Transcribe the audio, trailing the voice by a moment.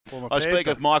I speak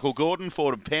of Michael Gordon,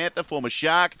 former Panther, former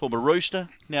Shark, former Rooster,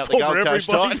 now at the Gold Coast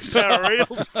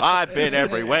Titans. I've been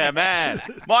everywhere, man.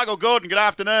 Michael Gordon, good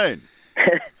afternoon.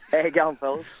 How you going,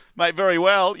 fellas? Mate, very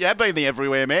well. You have been the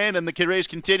everywhere man, and the career's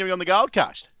continuing on the Gold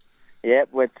Coast. Yeah,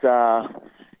 it's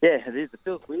it is. It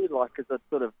feels weird, like, because it's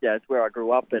sort of, it's where I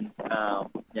grew up, and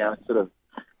it's sort of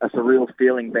a surreal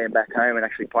feeling being back home and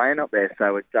actually playing up there.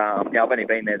 So it's, I've only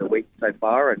been there the week so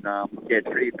far, and it's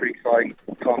pretty exciting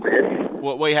time ahead.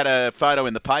 Well, we had a photo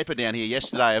in the paper down here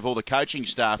yesterday of all the coaching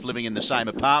staff living in the same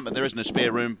apartment. There isn't a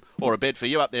spare room or a bed for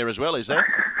you up there as well, is there?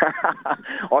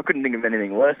 I couldn't think of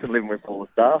anything worse than living with all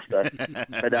the staff. So.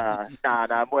 But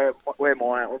where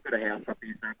we've got a house up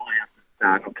here, so my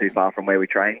house is not too far from where we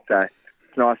train. So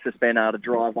it's nice just being able to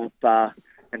drive up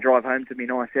and drive home to my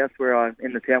nice house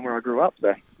in the town where I grew up.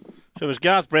 So was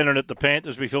Garth Brennan at the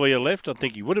Panthers before you left? I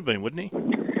think he would have been, wouldn't he?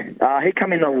 He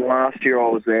come in the last year I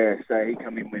was there, so he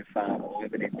come in with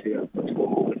Ivan into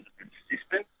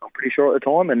assistant, I'm pretty sure at the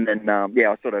time, and then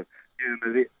I sort of knew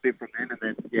him a bit from then, and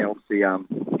then obviously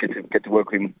get to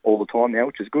work with him all the time now,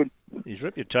 which is good. His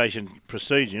reputation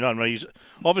precedes him. I mean, he's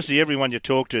obviously everyone you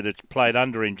talk to that's played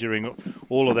under him during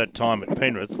all of that time at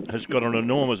Penrith has got an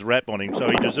enormous rap on him, so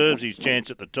he deserves his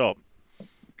chance at the top.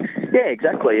 Yeah,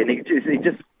 exactly, and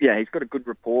he's got a good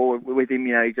rapport with him.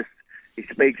 He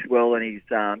speaks well, and he's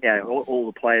all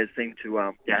the players seem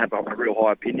to have a real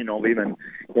high opinion of him, and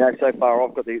so far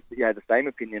I've got the same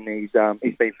opinion. He's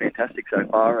been fantastic so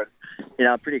far, and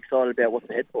I'm pretty excited about what's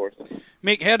ahead for us.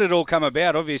 Mick, how did it all come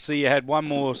about? Obviously, you had one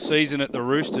more season at the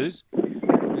Roosters.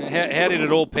 How did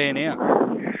it all pan out?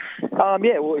 Well,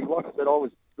 like I said, I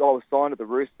was signed at the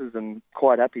Roosters and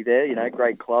quite happy there.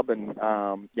 Great club, and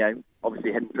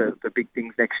obviously heading for big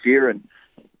things next year, and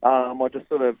I just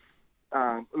sort of.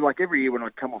 Like every year when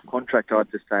I'd come off contract, I'd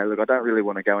just say, look, I don't really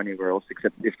want to go anywhere else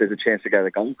except if there's a chance to go to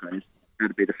the Gold Coast. It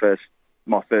would be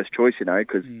my first choice,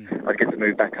 because I'd get to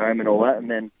move back home and all that. And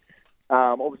then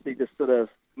obviously just sort of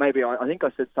maybe I think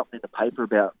I said something in the paper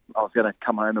about I was going to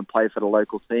come home and play for the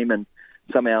local team, and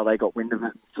somehow they got wind of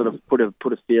it, sort of put a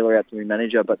feeler out to my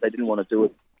manager, but they didn't want to do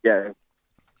it.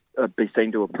 Be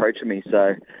seen to approach me,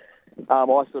 so I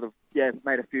sort of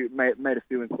made a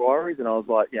few inquiries, and I was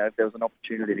like, if there was an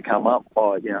opportunity to come up,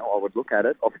 I would look at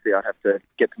it. Obviously, I'd have to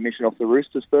get permission off the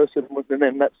Roosters first, and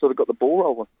then that sort of got the ball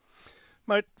rolling.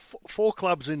 Mate, 4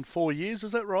 clubs in 4 years,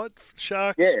 is that right?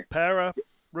 Sharks, Para,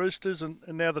 Roosters, and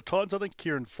now the Titans. I think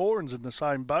Kieran Foran's in the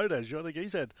same boat as you. I think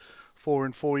he's had 4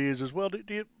 in 4 years as well.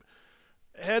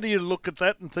 How do you look at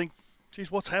that and think, geez,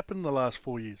 what's happened in the last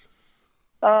 4 years?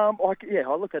 I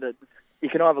look at it. You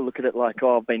can either look at it like,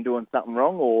 I've been doing something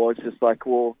wrong, or it's just like,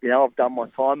 well, I've done my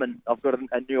time and I've got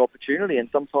a new opportunity. And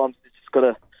sometimes it's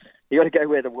just you got to go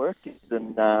where the work is.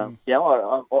 And I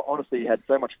honestly had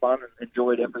so much fun and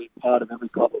enjoyed every part of every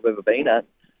club I've ever been at.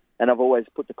 And I've always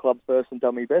put the club first and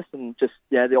done my best. And just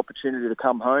the opportunity to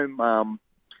come home.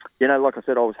 Like I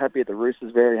said, I was happy at the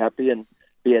Roosters, very happy, and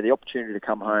the opportunity to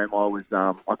come home, I was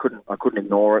I couldn't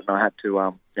ignore it, and I had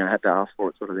to ask for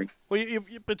it, sort of thing. Well,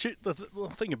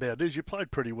 the thing about it is you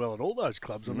played pretty well at all those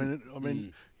clubs. I mean,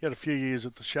 you had a few years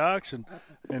at the Sharks,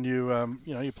 and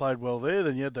you played well there.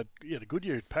 Then you had a good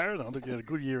year at Parramatta. I think you had a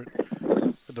good year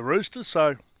at the Roosters.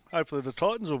 So hopefully the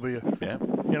Titans will be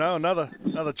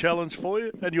another challenge for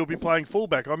you, and you'll be playing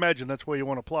fullback. I imagine that's where you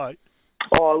want to play.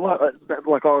 Oh,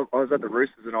 like I was at the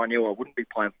Roosters and I knew I wouldn't be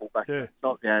playing fullback. Yeah. It's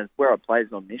not, where I play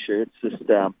is not an issue. It's just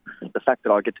the fact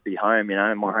that I get to be home,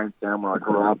 in my hometown where I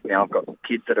grew up. I've got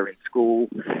kids that are in school.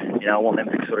 I want them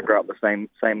to sort of grow up the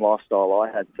same lifestyle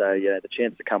I had. So, the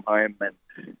chance to come home and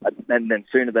then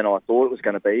sooner than I thought it was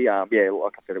going to be, like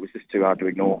I said, it was just too hard to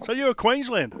ignore. So you're a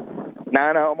Queenslander? No,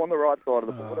 I'm on the right side of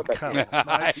the border.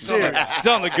 It's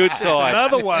on the good side.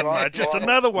 Another one, mate. Just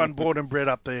another one born and bred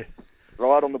up there.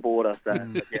 Right on the border, so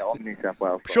I'm New South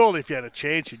Wales. Surely if you had a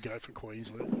chance, you'd go for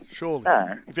Queensland. Surely.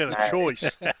 No, if you had a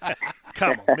choice.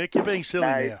 Come on, Mick, you're being silly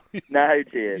now. No,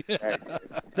 cheers. Does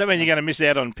that mean you're going to miss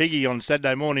out on Piggy on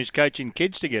Saturday mornings coaching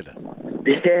kids together?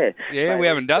 Yeah. Yeah, we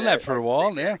haven't done that for a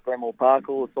while now. Glenmore Park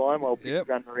all the time while Piggy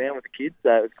running around with the kids,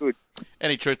 so it's good.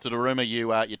 Any truth to the rumour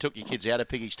you took your kids out of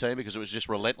Piggy's team because it was just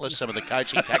relentless, some of the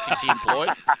coaching tactics he employed?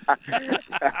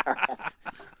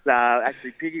 No,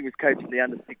 actually, Piggy was coaching the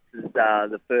under-6s,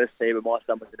 the first team, and my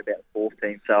son was in about the fourth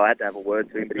team, so I had to have a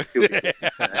word to him, but he still did.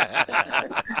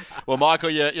 Well,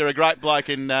 Michael, you're a great bloke,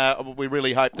 and we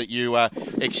really hope that you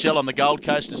excel on the Gold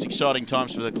Coast. It's exciting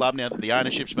times for the club now that the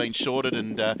ownership's been sorted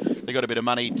and they've got a bit of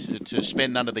money to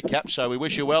spend under the cap, so we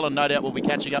wish you well, and no doubt we'll be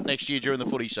catching up next year during the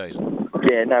footy season.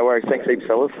 Yeah, no worries. Thanks heaps,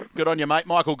 fellas. Good on you, mate.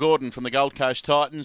 Michael Gordon from the Gold Coast Titans.